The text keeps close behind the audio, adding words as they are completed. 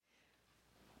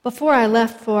Before I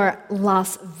left for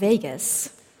Las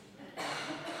Vegas,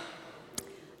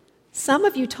 some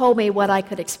of you told me what I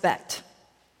could expect.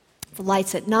 The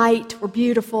lights at night were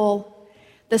beautiful,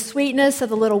 the sweetness of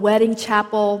the little wedding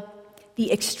chapel,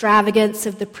 the extravagance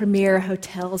of the premier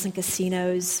hotels and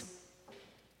casinos.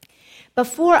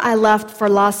 Before I left for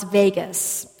Las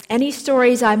Vegas, any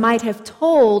stories I might have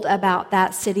told about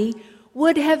that city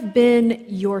would have been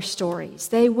your stories.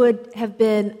 They would have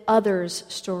been others'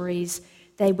 stories.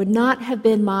 They would not have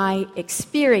been my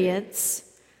experience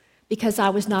because I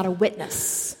was not a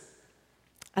witness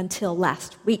until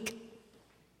last week.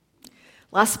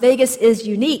 Las Vegas is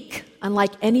unique,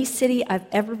 unlike any city I've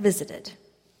ever visited.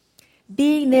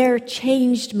 Being there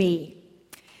changed me,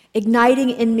 igniting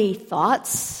in me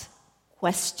thoughts,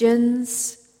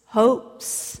 questions,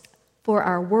 hopes for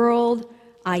our world,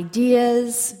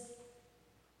 ideas.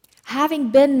 Having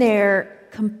been there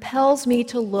compels me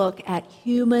to look at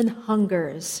human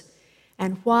hungers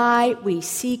and why we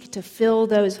seek to fill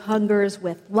those hungers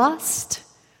with lust,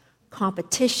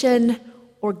 competition,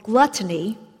 or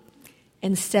gluttony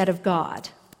instead of God.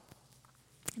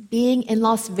 Being in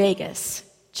Las Vegas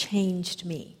changed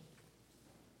me.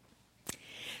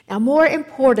 Now, more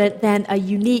important than a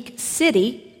unique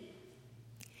city,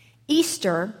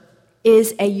 Easter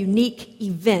is a unique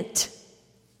event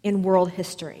in world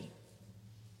history.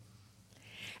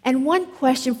 And one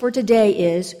question for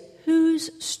today is,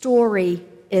 whose story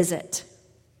is it?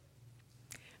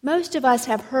 Most of us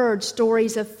have heard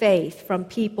stories of faith from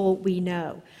people we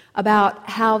know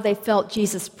about how they felt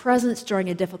Jesus' presence during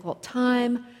a difficult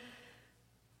time,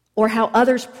 or how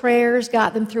others' prayers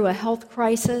got them through a health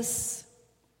crisis,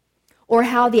 or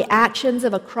how the actions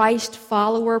of a Christ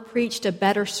follower preached a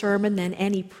better sermon than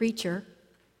any preacher.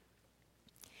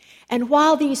 And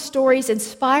while these stories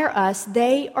inspire us,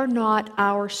 they are not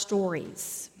our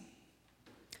stories.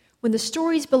 When the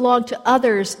stories belong to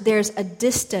others, there's a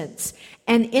distance,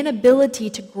 an inability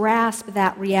to grasp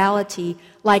that reality,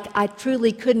 like I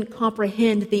truly couldn't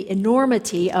comprehend the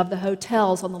enormity of the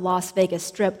hotels on the Las Vegas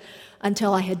Strip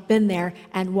until I had been there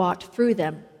and walked through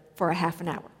them for a half an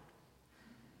hour.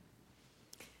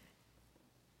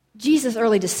 Jesus'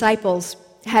 early disciples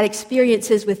had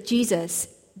experiences with Jesus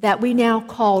that we now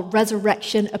call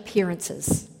resurrection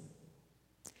appearances.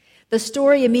 The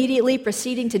story immediately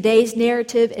preceding today's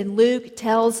narrative in Luke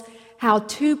tells how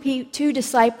two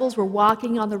disciples were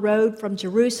walking on the road from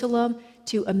Jerusalem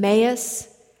to Emmaus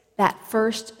that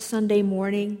first Sunday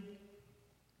morning.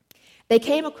 They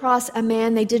came across a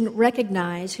man they didn't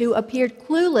recognize who appeared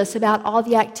clueless about all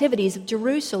the activities of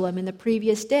Jerusalem in the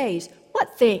previous days.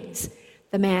 "What things?"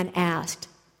 the man asked.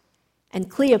 And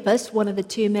Cleopas, one of the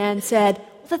two men, said,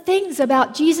 "The things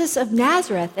about Jesus of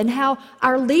Nazareth and how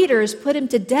our leaders put him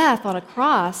to death on a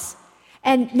cross.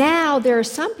 And now there are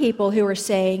some people who are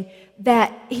saying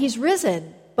that he's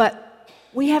risen, but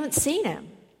we haven't seen him."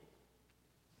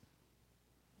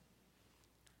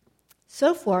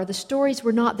 So far, the stories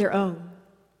were not their own.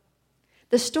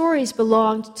 The stories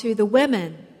belonged to the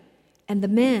women and the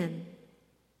men,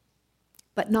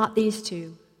 but not these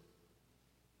two.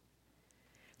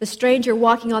 The stranger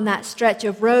walking on that stretch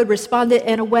of road responded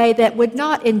in a way that would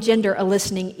not engender a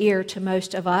listening ear to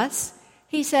most of us.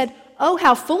 He said, "Oh,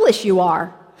 how foolish you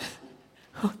are."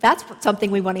 Oh, that's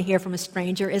something we want to hear from a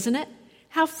stranger, isn't it?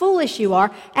 How foolish you are,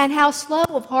 and how slow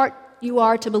of heart you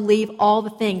are to believe all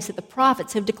the things that the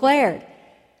prophets have declared.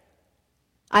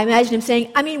 I imagine him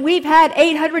saying, we've had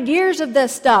 800 years of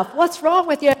this stuff. What's wrong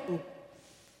with you?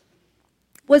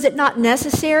 Was it not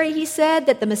necessary, he said,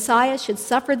 that the Messiah should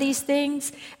suffer these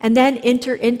things and then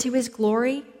enter into his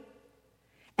glory?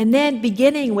 And then,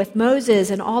 beginning with Moses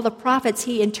and all the prophets,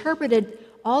 he interpreted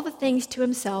all the things to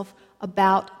himself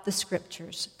about the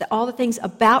Scriptures, all the things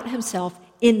about himself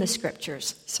in the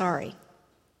Scriptures.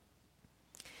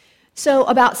 So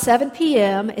about 7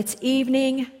 p.m., it's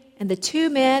evening, and the two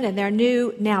men and their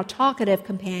new, now talkative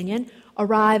companion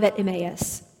arrive at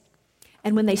Emmaus.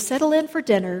 And when they settle in for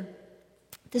dinner,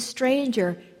 the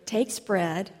stranger takes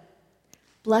bread,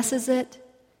 blesses it,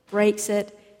 breaks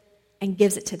it, and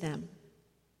gives it to them.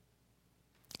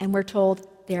 And we're told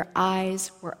their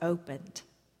eyes were opened.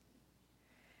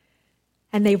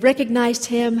 And they recognized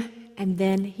him, and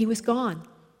then he was gone.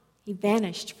 He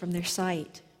vanished from their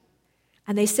sight.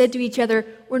 And they said to each other,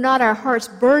 "Were not our hearts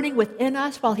burning within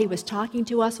us while he was talking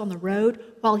to us on the road,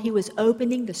 while he was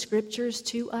opening the Scriptures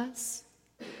to us?"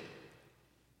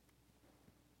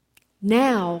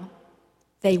 Now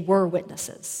they were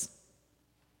witnesses.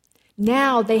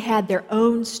 Now they had their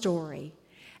own story.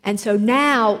 And so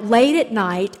now, late at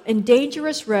night, in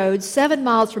dangerous roads, 7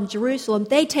 miles from Jerusalem,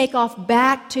 they take off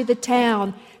back to the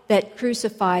town that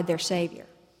crucified their Savior.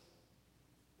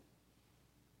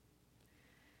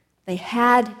 They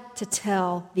had to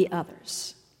tell the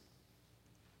others.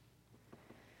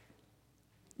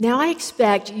 Now, I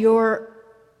expect your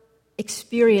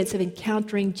experience of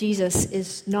encountering Jesus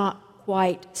is not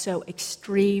quite so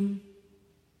extreme.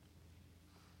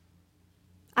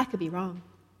 I could be wrong.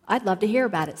 I'd love to hear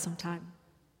about it sometime.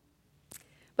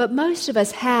 But most of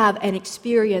us have an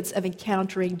experience of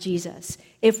encountering Jesus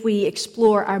if we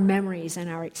explore our memories and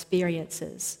our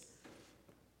experiences.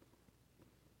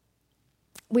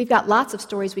 We've got lots of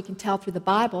stories we can tell through the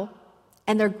Bible,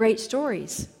 and they're great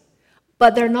stories,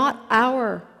 but they're not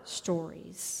our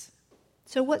stories.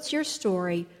 So what's your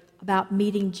story about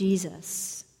meeting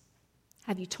Jesus?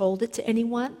 Have you told it to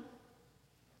anyone?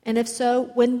 And if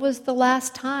so, when was the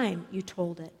last time you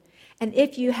told it? And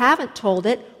if you haven't told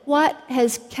it, what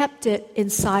has kept it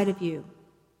inside of you?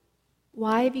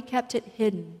 Why have you kept it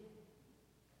hidden?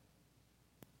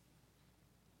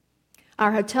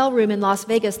 Our hotel room in Las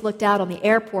Vegas looked out on the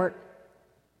airport,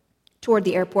 toward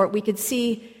the airport. We could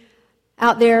see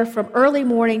out there from early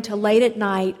morning to late at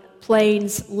night,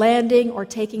 planes landing or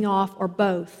taking off or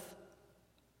both.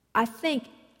 I think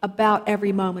about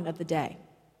every moment of the day.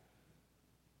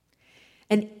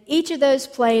 And each of those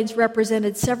planes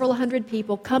represented several hundred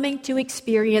people coming to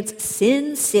experience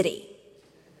Sin City.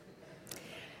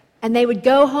 And they would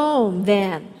go home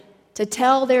then to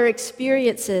tell their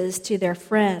experiences to their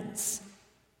friends.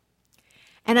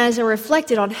 And as I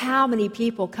reflected on how many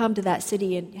people come to that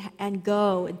city and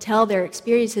go and tell their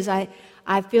experiences,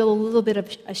 I feel a little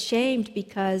bit ashamed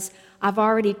because I've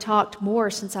already talked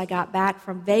more since I got back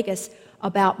from Vegas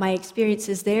about my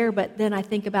experiences there, but then I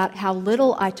think about how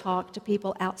little I talk to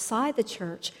people outside the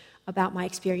church about my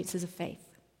experiences of faith.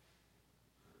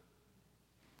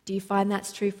 Do you find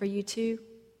that's true for you too?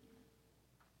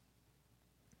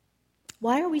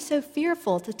 Why are we so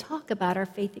fearful to talk about our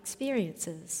faith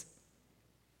experiences?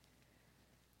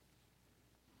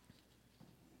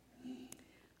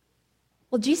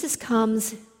 Well, Jesus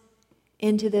comes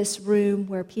into this room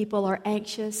where people are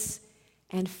anxious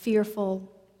and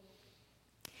fearful.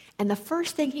 And the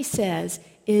first thing he says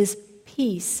is,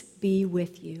 "Peace be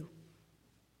with you."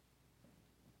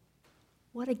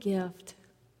 What a gift.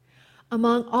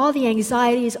 Among all the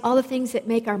anxieties, all the things that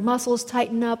make our muscles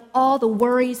tighten up, all the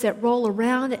worries that roll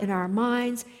around in our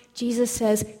minds, Jesus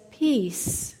says,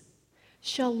 "Peace,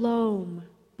 shalom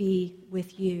be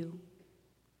with you."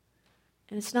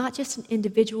 And it's not just an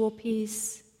individual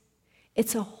peace,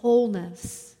 it's a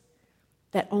wholeness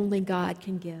that only God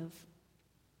can give.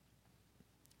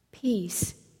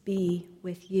 Peace be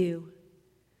with you.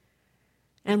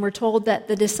 And we're told that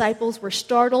the disciples were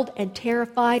startled and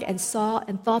terrified and saw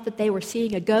and thought that they were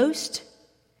seeing a ghost.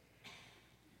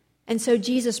 And so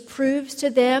Jesus proves to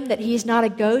them that he's not a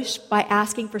ghost by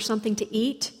asking for something to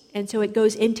eat. And so it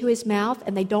goes into his mouth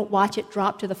and they don't watch it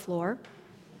drop to the floor.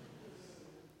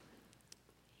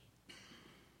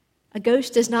 A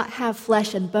ghost does not have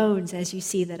flesh and bones as you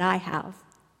see that I have.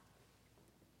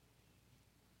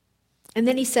 And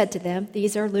then he said to them,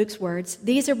 these are Luke's words,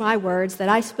 "These are my words that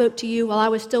I spoke to you while I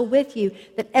was still with you,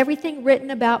 that everything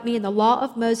written about me in the law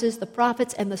of Moses, the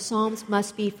prophets, and the Psalms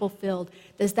must be fulfilled."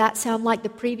 Does that sound like the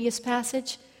previous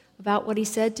passage about what he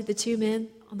said to the two men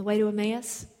on the way to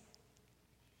Emmaus?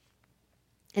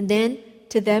 And then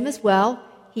to them as well,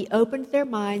 he opened their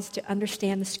minds to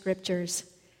understand the scriptures.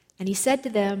 And he said to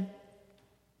them,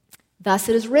 "Thus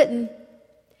it is written,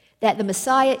 that the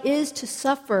Messiah is to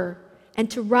suffer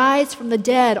and to rise from the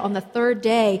dead on the third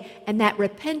day, and that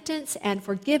repentance and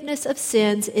forgiveness of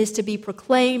sins is to be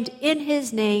proclaimed in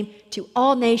his name to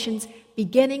all nations,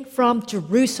 beginning from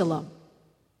Jerusalem,"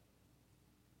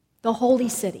 the holy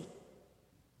city,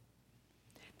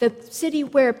 the city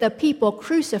where the people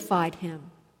crucified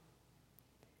him.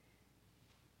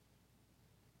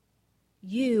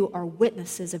 You are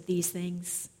witnesses of these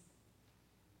things.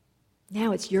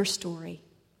 Now it's your story.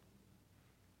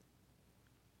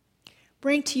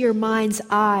 Bring to your mind's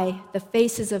eye the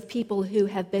faces of people who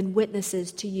have been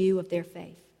witnesses to you of their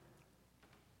faith.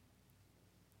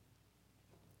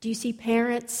 Do you see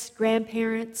parents,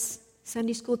 grandparents,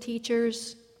 Sunday school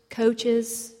teachers,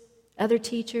 coaches, other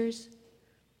teachers?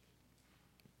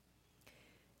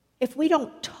 If we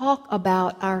don't talk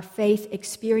about our faith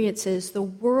experiences, the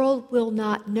world will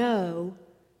not know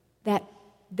that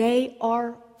they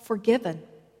are forgiven.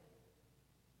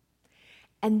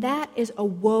 And that is a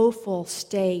woeful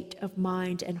state of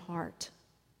mind and heart.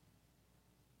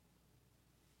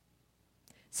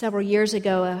 Several years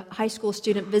ago, a high school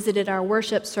student visited our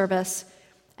worship service,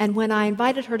 and when I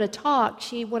invited her to talk,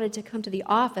 she wanted to come to the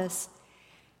office.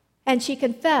 And she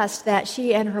confessed that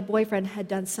she and her boyfriend had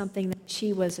done something that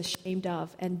she was ashamed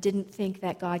of and didn't think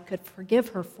that God could forgive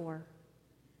her for.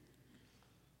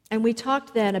 And we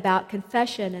talked then about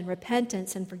confession and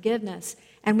repentance and forgiveness,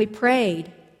 and we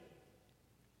prayed.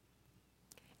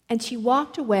 And she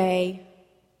walked away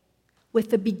with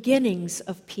the beginnings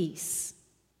of peace.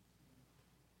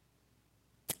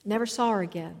 Never saw her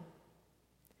again.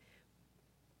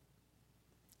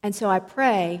 And so I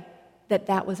pray that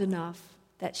that was enough,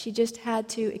 that she just had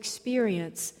to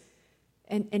experience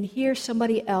and hear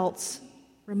somebody else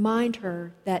remind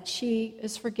her that she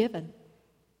is forgiven,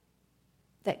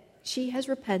 that she has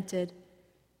repented,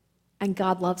 and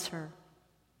God loves her.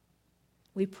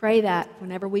 We pray that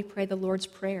whenever we pray the Lord's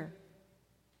Prayer,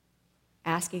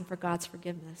 asking for God's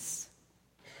forgiveness.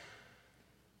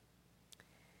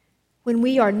 When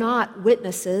we are not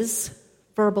witnesses,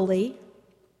 verbally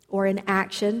or in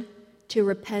action, to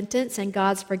repentance and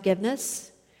God's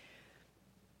forgiveness,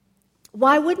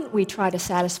 why wouldn't we try to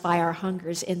satisfy our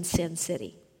hungers in Sin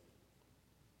City?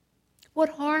 What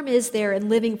harm is there in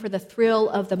living for the thrill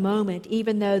of the moment,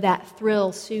 even though that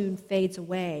thrill soon fades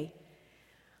away?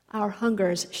 Our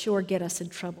hungers sure get us in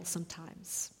trouble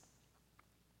sometimes.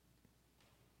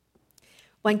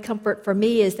 One comfort for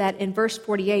me is that in verse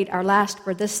 48, our last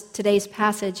for today's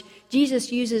passage,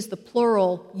 Jesus uses the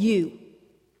plural you.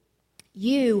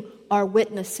 You are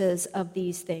witnesses of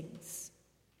these things.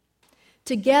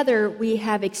 Together we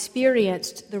have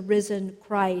experienced the risen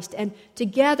Christ, and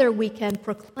together we can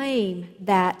proclaim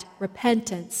that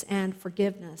repentance and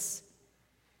forgiveness.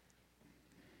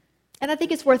 And I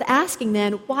think it's worth asking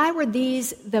then, why were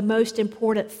these the most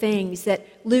important things that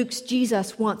Luke's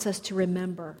Jesus wants us to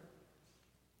remember?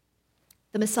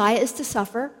 The Messiah is to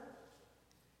suffer.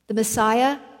 The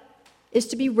Messiah is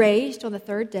to be raised on the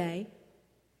third day.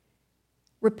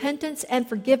 Repentance and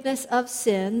forgiveness of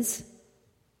sins.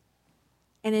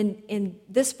 And in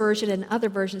this version and other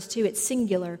versions too, it's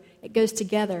singular. It goes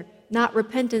together. Not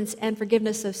repentance and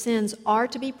forgiveness of sins are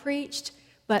to be preached,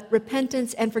 but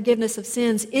repentance and forgiveness of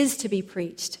sins is to be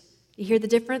preached. You hear the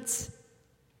difference?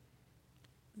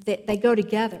 They go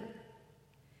together.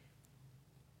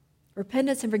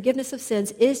 Repentance and forgiveness of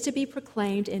sins is to be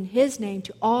proclaimed in His name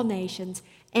to all nations,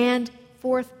 and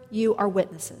fourth, you are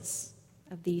witnesses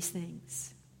of these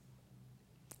things.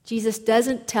 Jesus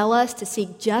doesn't tell us to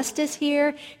seek justice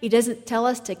here. He doesn't tell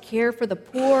us to care for the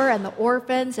poor and the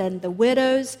orphans and the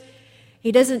widows.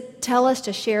 He doesn't tell us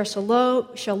to share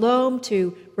shalom,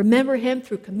 to remember Him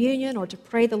through communion, or to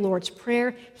pray the Lord's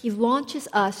Prayer. He launches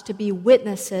us to be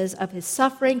witnesses of His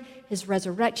suffering, His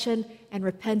resurrection, and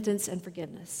repentance and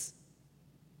forgiveness.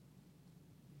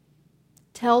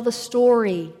 Tell the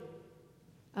story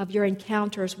of your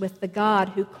encounters with the God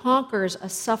who conquers a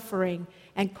suffering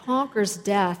and conquers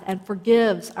death and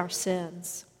forgives our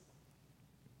sins.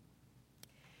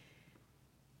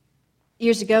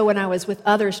 Years ago, when I was with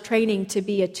others training to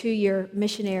be a 2-year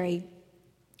missionary,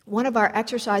 one of our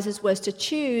exercises was to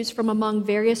choose from among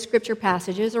various scripture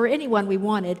passages, or any one we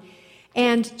wanted,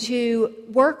 and to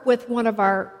work with one of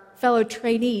our fellow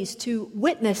trainees to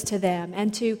witness to them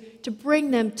and to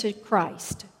bring them to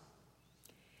Christ.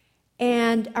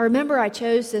 And I remember I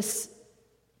chose this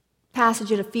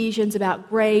passage in Ephesians about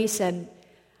grace, and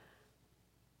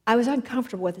I was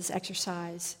uncomfortable with this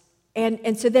exercise.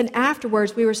 And so then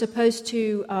afterwards, we were supposed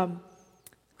to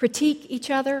critique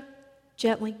each other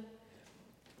gently.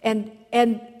 And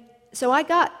so I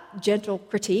got gentle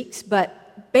critiques,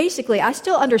 but basically I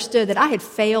still understood that I had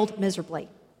failed miserably.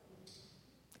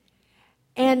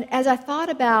 And as I thought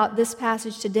about this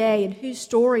passage today and whose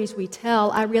stories we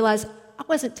tell, I realized I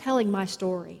wasn't telling my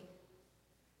story.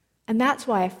 And that's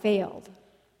why I failed.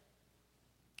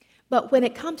 But when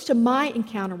it comes to my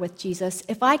encounter with Jesus,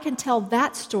 if I can tell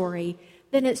that story,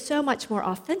 then it's so much more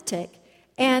authentic.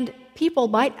 And people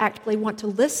might actually want to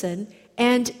listen,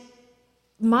 and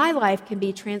my life can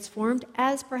be transformed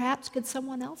as perhaps could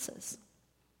someone else's.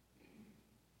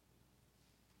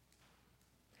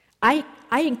 I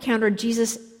encountered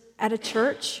Jesus at a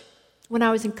church when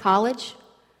I was in college.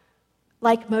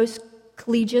 Like most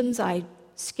collegians, I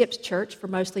skipped church for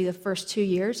mostly the first 2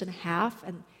 years and a half,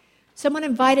 and someone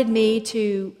invited me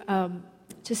to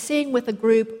sing with a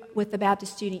group with the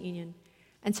Baptist Student Union.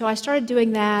 And so I started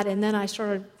doing that, and then I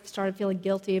started feeling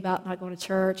guilty about not going to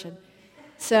church, and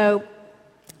so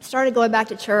started going back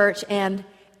to church, and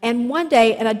one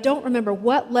day, and I don't remember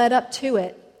what led up to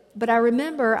it, but I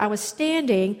remember I was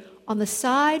standing on the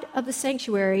side of the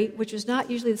sanctuary, which was not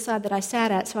usually the side that I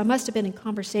sat at, so I must have been in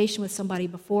conversation with somebody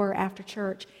before or after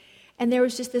church. And there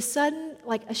was just this sudden,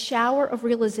 like a shower of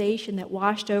realization that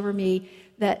washed over me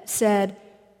that said,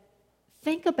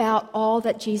 Think about all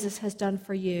that Jesus has done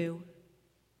for you.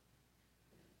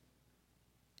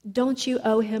 Don't you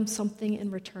owe him something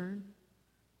in return?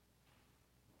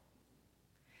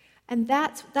 And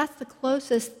that's the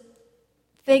closest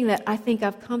thing that I think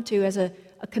I've come to as a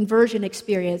conversion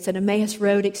experience, an Emmaus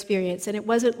Road experience. And it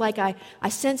wasn't like I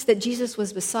sensed that Jesus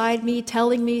was beside me,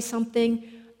 telling me something.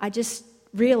 I just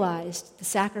realized the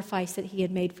sacrifice that he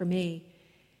had made for me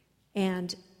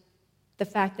and the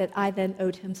fact that I then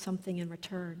owed him something in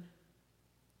return.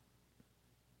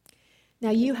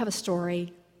 Now you have a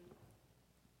story,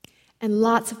 and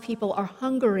lots of people are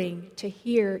hungering to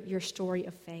hear your story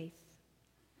of faith.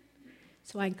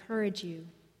 So I encourage you,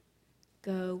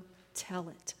 go tell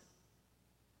it.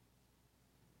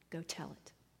 Go tell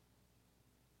it.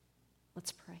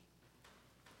 Let's pray.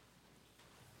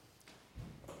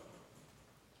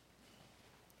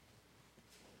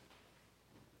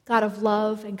 God of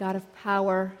love and God of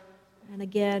power, and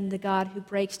again, the God who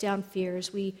breaks down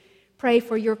fears, we pray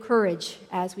for your courage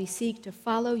as we seek to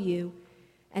follow you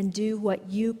and do what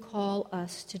you call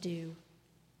us to do.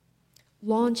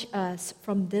 Launch us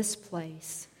from this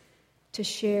place to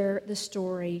share the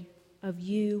story of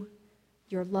you,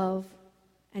 your love,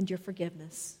 and your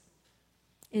forgiveness.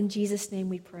 In Jesus' name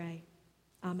we pray.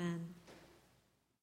 Amen.